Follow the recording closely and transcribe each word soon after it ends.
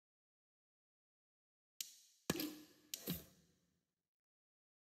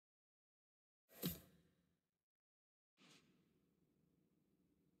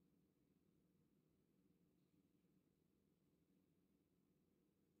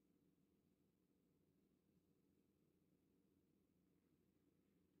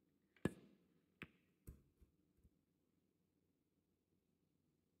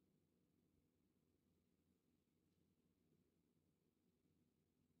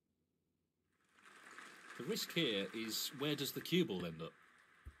The risk here is, where does the cue ball end up?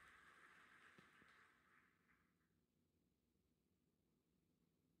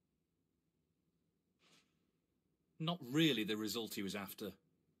 Not really the result he was after.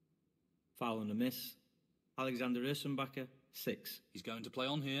 Foul and a miss. Alexander Ursenbacher, 6. He's going to play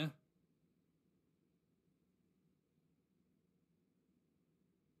on here.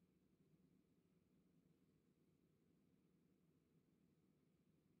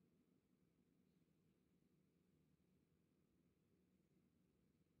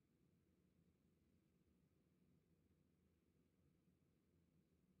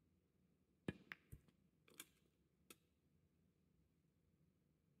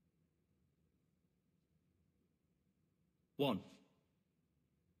 One.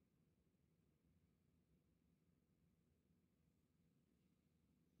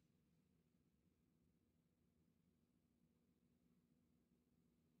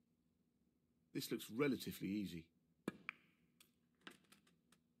 This looks relatively easy.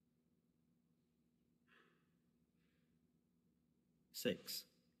 Six.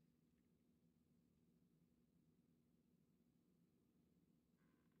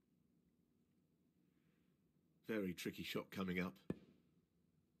 Very tricky shot coming up.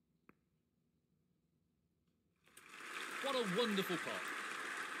 What a wonderful pot.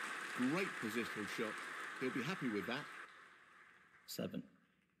 Great positional shot. He'll be happy with that. 7.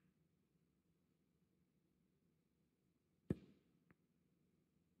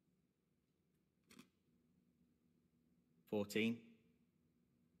 $14.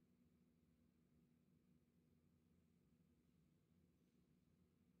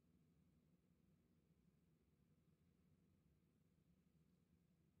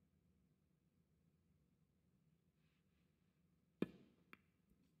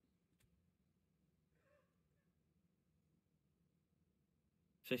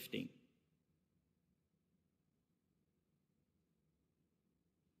 15.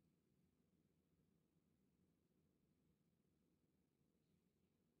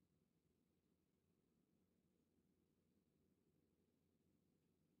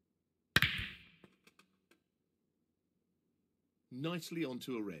 Nicely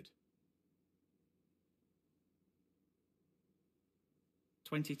onto a red.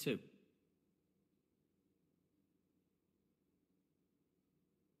 22.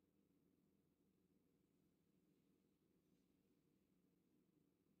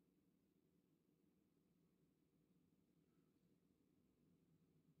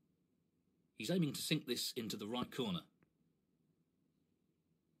 He's aiming to sink this into the right corner.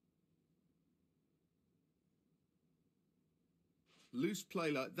 Loose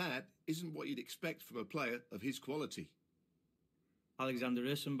play like that isn't what you'd expect from a player of his quality. Alexander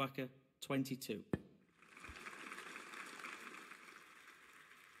Ursenbacher, 22.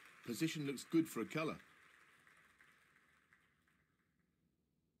 Position looks good for a colour.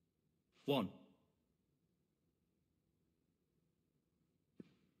 1.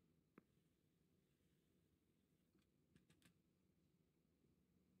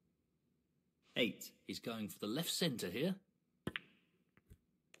 Eight. He's going for the left centre here.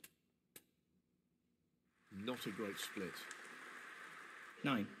 Not a great split.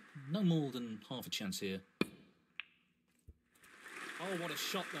 9. No more than half a chance here. Oh, what a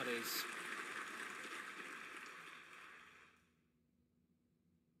shot that is.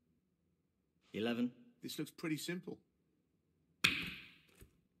 11. This looks pretty simple.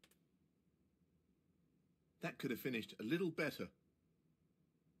 That could have finished a little better.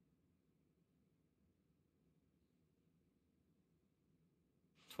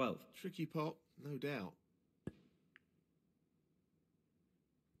 12. Tricky pot, no doubt.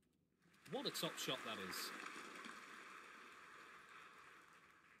 What a top shot that is.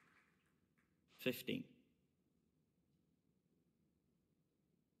 15.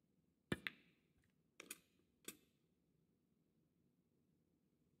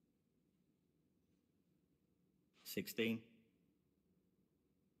 $16.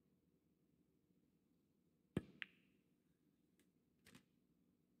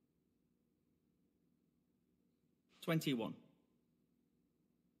 21.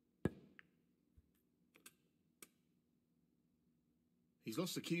 He's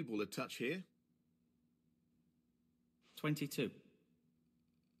lost the cue ball a touch here. 22.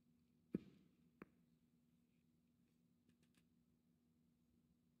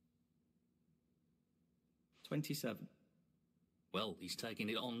 27. Well, he's taking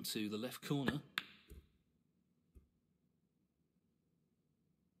it on to the left corner.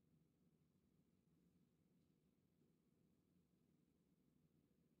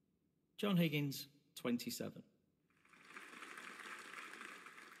 John Higgins, 27.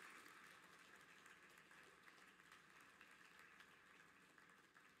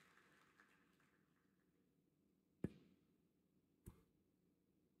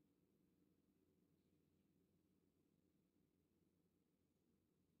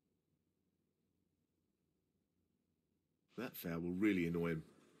 That foul will really annoy him.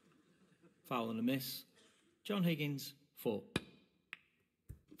 Foul and a miss. John Higgins, 4.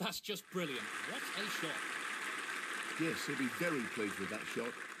 That's just brilliant. What a shot. Yes, he'll be very pleased with that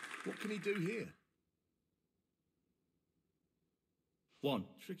shot. What can he do here? 1.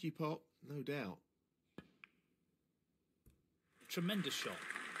 Tricky pot, no doubt. Tremendous shot.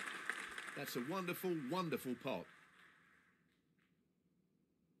 That's a wonderful, wonderful pot.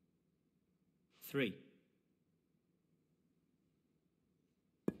 3.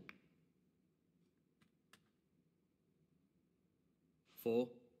 4.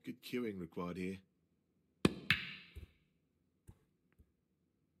 Good cueing required here.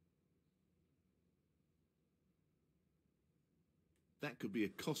 That could be a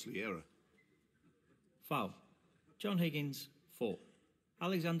costly error. Foul. John Higgins, 4.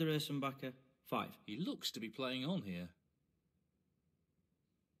 Alexander Ursenbacher, 5. He looks to be playing on here.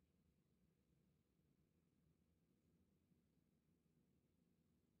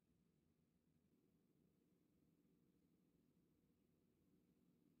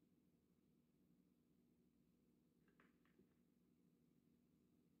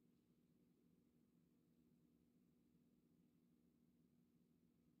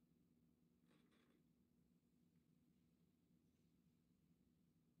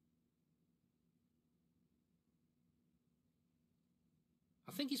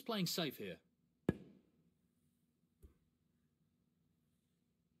 I think he's playing safe here.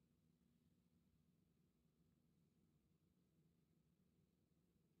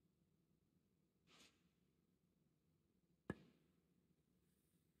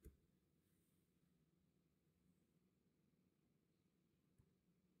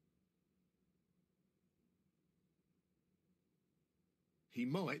 He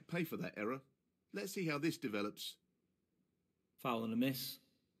might pay for that error. Let's see how this develops. Foul and a miss.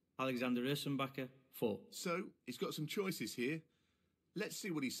 Alexander Ursenbacher, 4. So, he's got some choices here. Let's see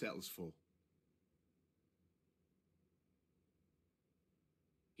what he settles for.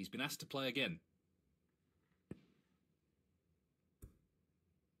 He's been asked to play again.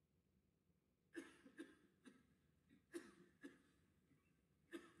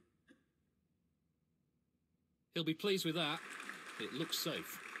 He'll be pleased with that. It looks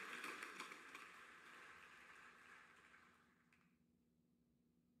safe.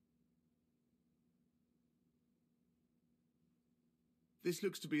 This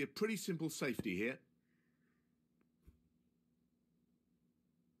looks to be a pretty simple safety here.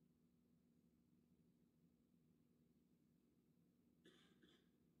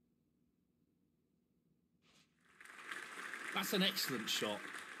 That's an excellent shot.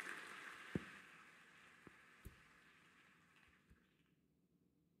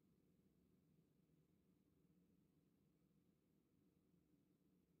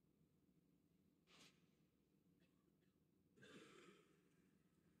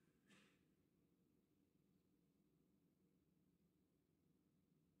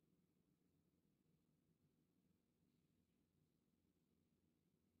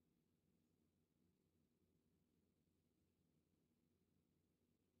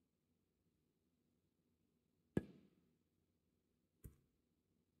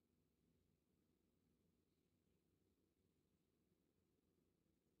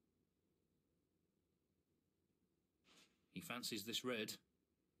 He fancies this red.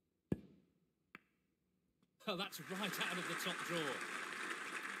 Oh, that's right out of the top drawer.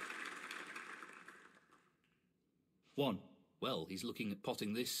 1. Well, he's looking at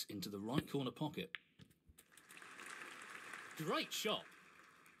potting this into the right corner pocket. Great shot.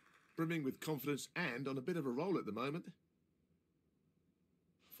 Brimming with confidence and on a bit of a roll at the moment.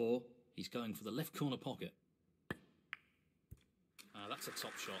 4. He's going for the left corner pocket. Ah, that's a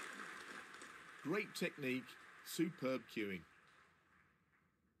top shot. Great technique, superb cueing.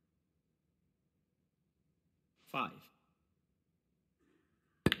 5.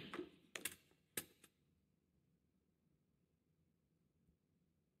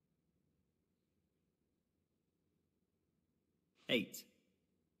 8.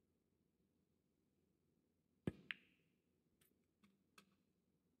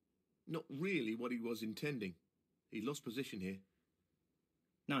 Not really what he was intending. He lost position here.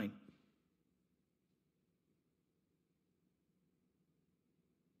 9.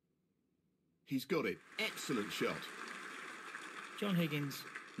 He's got it. Excellent shot. John Higgins,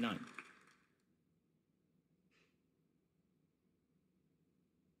 9.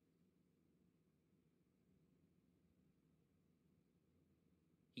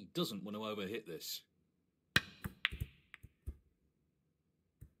 He doesn't want to overhit this.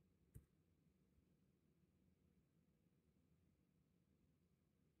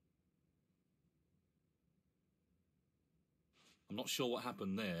 I'm not sure what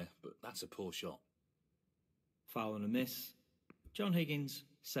happened there, but that's a poor shot. Foul and a miss. John Higgins,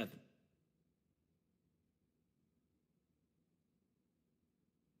 7.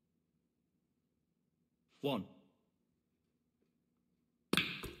 One.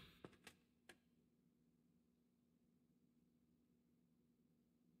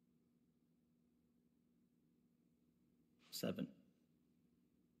 Seven.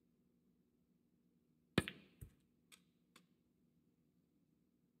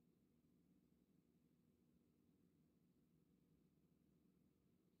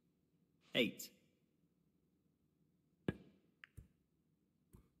 Eight.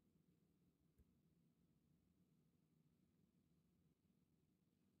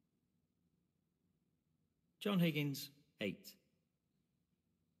 John Higgins, 8.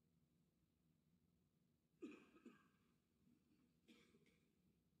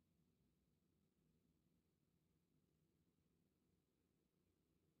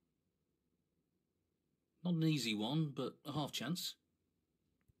 Not an easy one, but a half chance.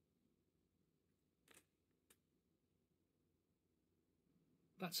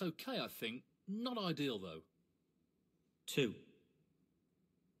 That's okay, I think. Not ideal, though. 2.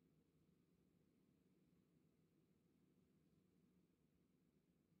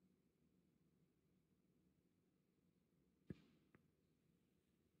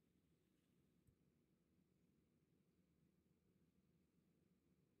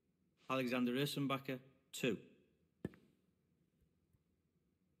 Alexander Ursenbacher, 2.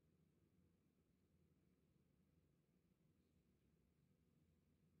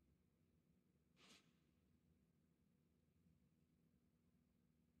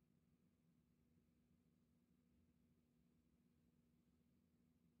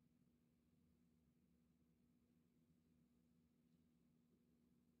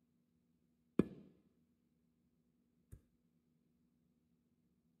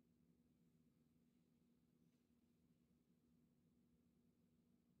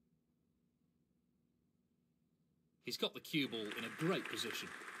 He's got the cue ball in a great position.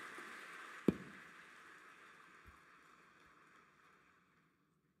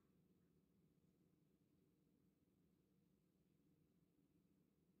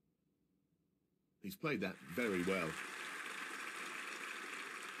 He's played that very well.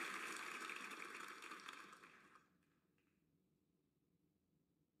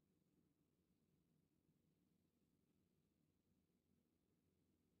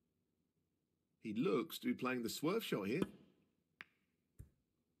 He looks to be playing the swerve shot here.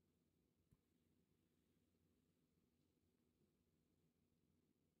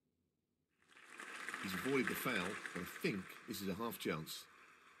 He's avoided the foul, but I think this is a half chance.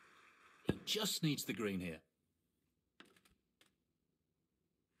 He just needs the green here.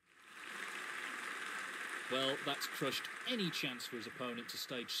 Well, that's crushed any chance for his opponent to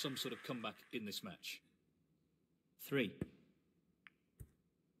stage some sort of comeback in this match. 3.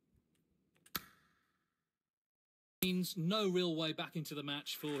 Means no real way back into the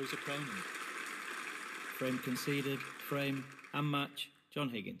match for his opponent. Frame conceded, frame and match, John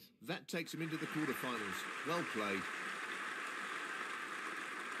Higgins. That takes him into the quarterfinals. Well played.